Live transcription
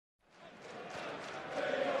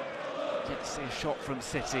Get to see a shot from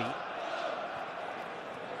City.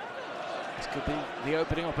 This could be the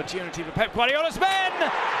opening opportunity for Pep Guardiola's men!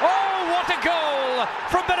 Oh, what a goal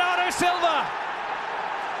from Bernardo Silva!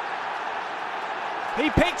 He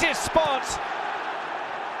picked his spot.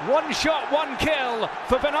 One shot, one kill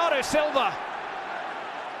for Bernardo Silva.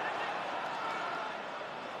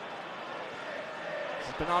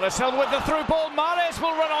 Bernardo Silva with the through ball. Mahrez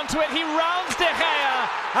will run onto it. He rounds De Gea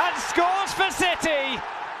and scores for City.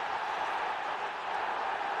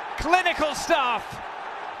 Clinical stuff.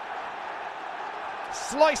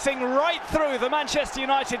 Slicing right through the Manchester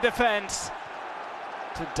United defence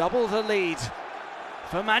to double the lead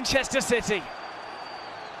for Manchester City.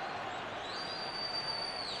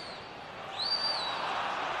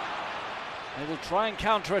 They will try and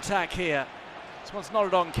counter-attack here. This one's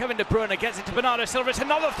nodded on. Kevin De Bruyne gets it to Bernardo Silva. It's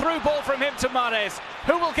another through ball from him to Mahrez.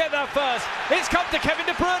 Who will get that first? It's come to Kevin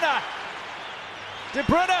De Bruyne. De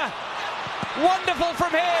Bruyne, wonderful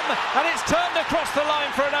from him, and it's turned across the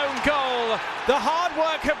line for an own goal. The hard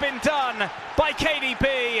work had been done by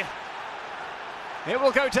KDB. It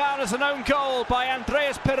will go down as an own goal by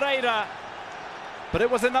Andreas Pereira. But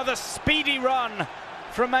it was another speedy run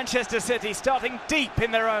from Manchester City, starting deep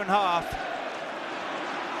in their own half.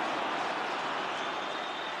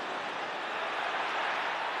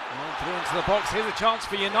 Through into the box. Here's a chance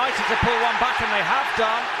for United to pull one back, and they have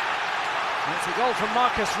done. And it's a goal from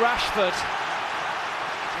Rashford,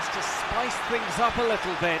 just to spice things up a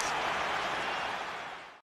little bit.